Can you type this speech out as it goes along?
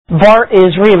BART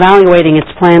is reevaluating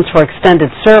its plans for extended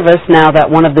service now that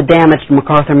one of the damaged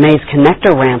MacArthur Maze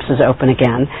connector ramps is open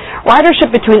again.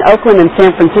 Ridership between Oakland and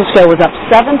San Francisco was up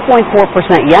 7.4%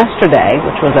 yesterday,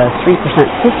 which was a 3%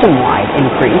 system-wide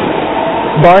increase.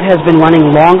 BART has been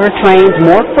running longer trains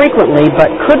more frequently,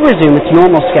 but could resume its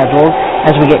normal schedule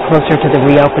as we get closer to the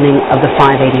reopening of the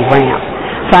 580 ramp.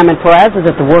 Simon Perez is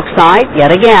at the work site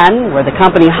yet again, where the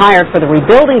company hired for the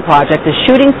rebuilding project is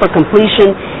shooting for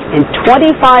completion in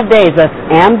 25 days. That's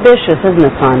ambitious, isn't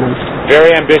it, Simon?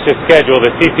 Very ambitious schedule.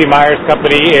 The C.C. Myers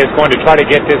company is going to try to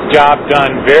get this job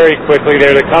done very quickly.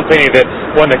 They're the company that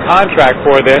won the contract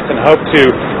for this and hope to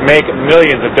make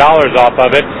millions of dollars off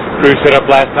of it. Crews showed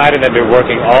up last night and they've been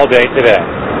working all day today.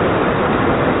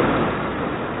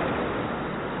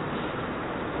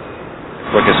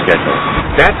 Quickest schedule.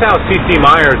 That's how C.C.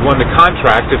 Myers won the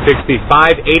contract to fix the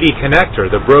 580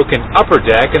 connector, the broken upper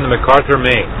deck in the MacArthur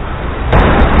Maze.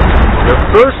 The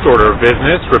first order of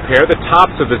business, repair the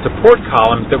tops of the support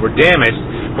columns that were damaged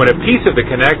when a piece of the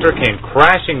connector came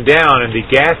crashing down in the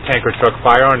gas tanker truck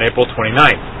fire on April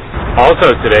 29th.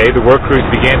 Also today, the work crews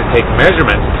began to take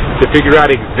measurements to figure out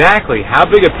exactly how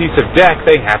big a piece of deck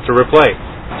they have to replace.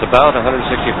 It's about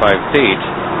 165 feet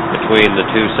between the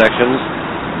two sections.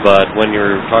 But when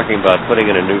you're talking about putting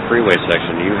in a new freeway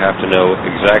section, you have to know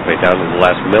exactly down to the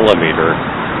last millimeter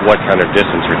what kind of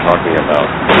distance you're talking about.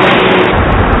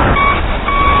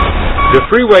 The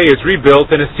freeway is rebuilt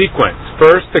in a sequence.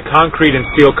 First, the concrete and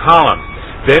steel columns,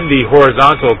 then the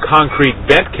horizontal concrete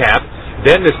vent cap,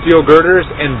 then the steel girders,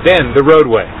 and then the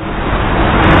roadway.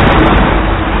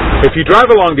 If you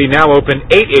drive along the now open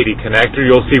 880 connector,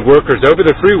 you'll see workers over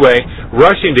the freeway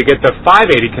rushing to get the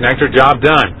 580 connector job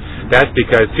done. That's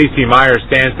because C.C. Myers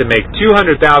stands to make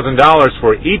 $200,000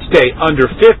 for each day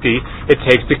under 50 it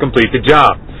takes to complete the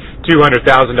job. $200,000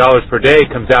 per day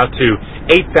comes out to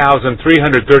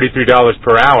 $8,333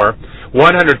 per hour,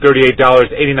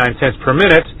 $138.89 per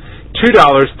minute,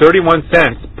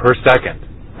 $2.31 per second.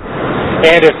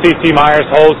 And if C.C. Myers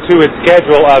holds to its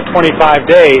schedule of 25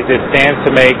 days, it stands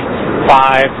to make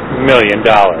 $5 million.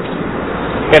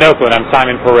 In Oakland, I'm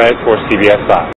Simon Perez for CBS 5.